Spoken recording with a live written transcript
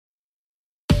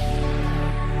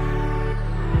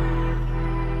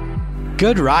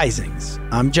Good Risings.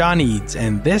 I'm John Eads,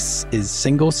 and this is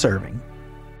Single Serving.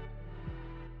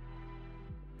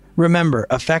 Remember,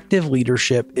 effective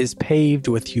leadership is paved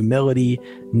with humility,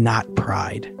 not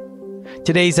pride.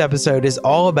 Today's episode is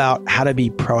all about how to be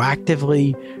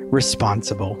proactively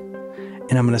responsible.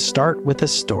 And I'm going to start with a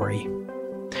story.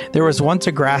 There was once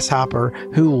a grasshopper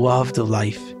who loved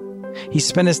life. He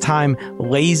spent his time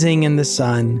lazing in the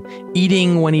sun,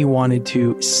 eating when he wanted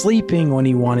to, sleeping when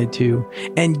he wanted to,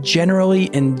 and generally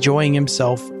enjoying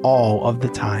himself all of the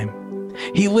time.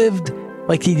 He lived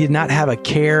like he did not have a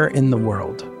care in the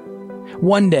world.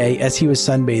 One day, as he was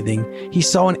sunbathing, he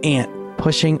saw an ant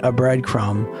pushing a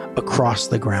breadcrumb across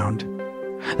the ground.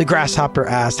 The grasshopper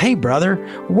asked, "Hey, brother,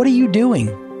 what are you doing?"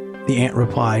 The ant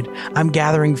replied, "I'm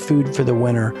gathering food for the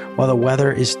winter while the weather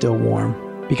is still warm.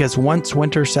 Because once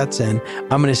winter sets in,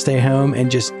 I'm going to stay home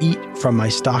and just eat from my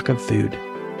stock of food."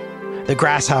 The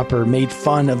grasshopper made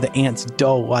fun of the ant's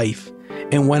dull life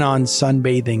and went on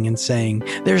sunbathing and saying,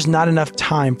 "There's not enough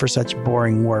time for such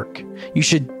boring work. You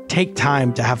should take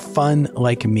time to have fun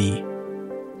like me."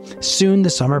 Soon the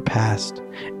summer passed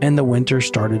and the winter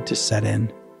started to set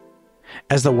in.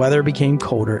 As the weather became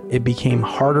colder, it became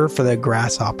harder for the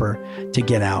grasshopper to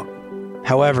get out.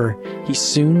 However, he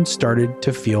soon started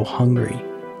to feel hungry.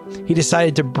 He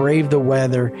decided to brave the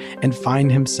weather and find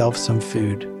himself some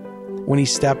food. When he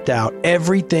stepped out,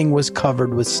 everything was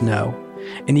covered with snow,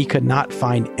 and he could not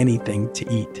find anything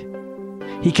to eat.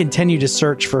 He continued to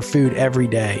search for food every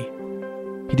day.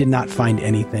 He did not find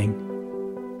anything.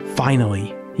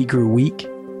 Finally, he grew weak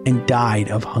and died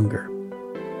of hunger.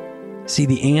 See,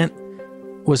 the ant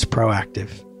was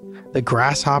proactive. The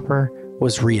grasshopper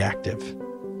was reactive.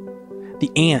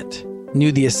 The ant knew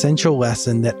the essential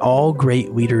lesson that all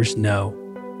great leaders know.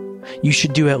 You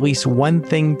should do at least one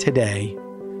thing today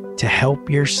to help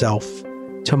yourself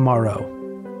tomorrow.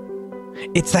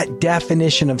 It's that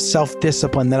definition of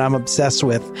self-discipline that I'm obsessed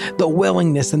with, the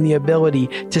willingness and the ability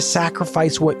to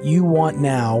sacrifice what you want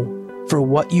now for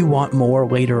what you want more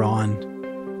later on.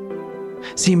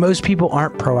 See, most people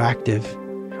aren't proactive,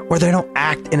 or they don't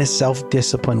act in a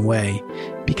self-disciplined way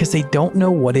because they don't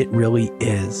know what it really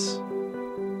is.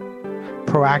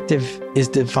 Proactive is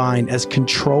defined as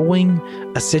controlling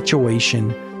a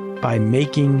situation by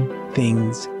making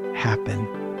things happen.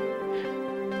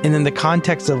 And in the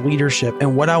context of leadership,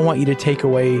 and what I want you to take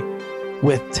away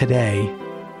with today,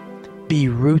 be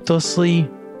ruthlessly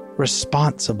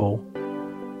responsible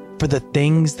for the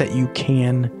things that you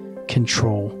can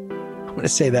control. I'm going to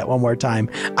say that one more time.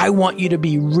 I want you to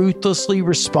be ruthlessly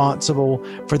responsible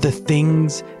for the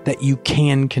things that you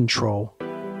can control.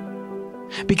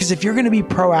 Because if you're going to be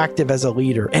proactive as a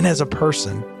leader and as a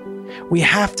person, we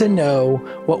have to know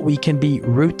what we can be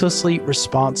ruthlessly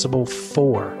responsible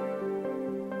for.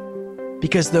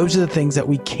 Because those are the things that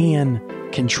we can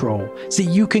control. See,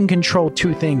 you can control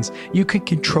two things. You can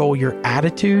control your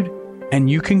attitude and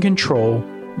you can control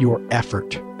your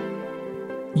effort.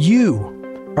 You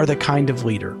are the kind of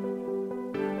leader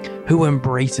who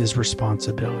embraces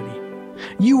responsibility.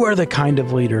 You are the kind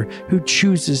of leader who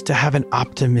chooses to have an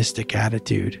optimistic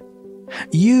attitude.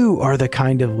 You are the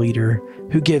kind of leader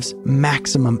who gives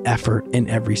maximum effort in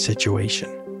every situation.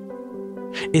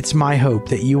 It's my hope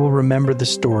that you will remember the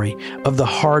story of the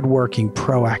hardworking,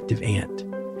 proactive ant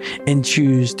and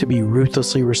choose to be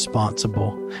ruthlessly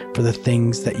responsible for the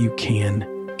things that you can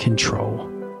control.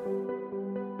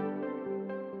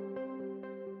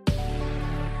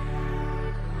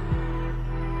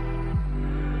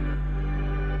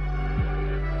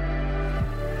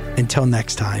 Until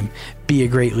next time, be a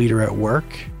great leader at work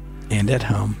and at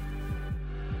home.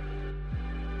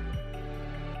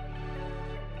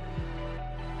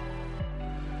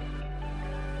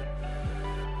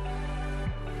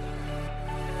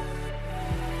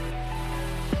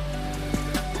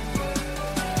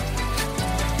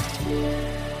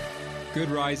 Good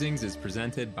Risings is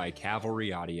presented by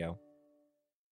Cavalry Audio.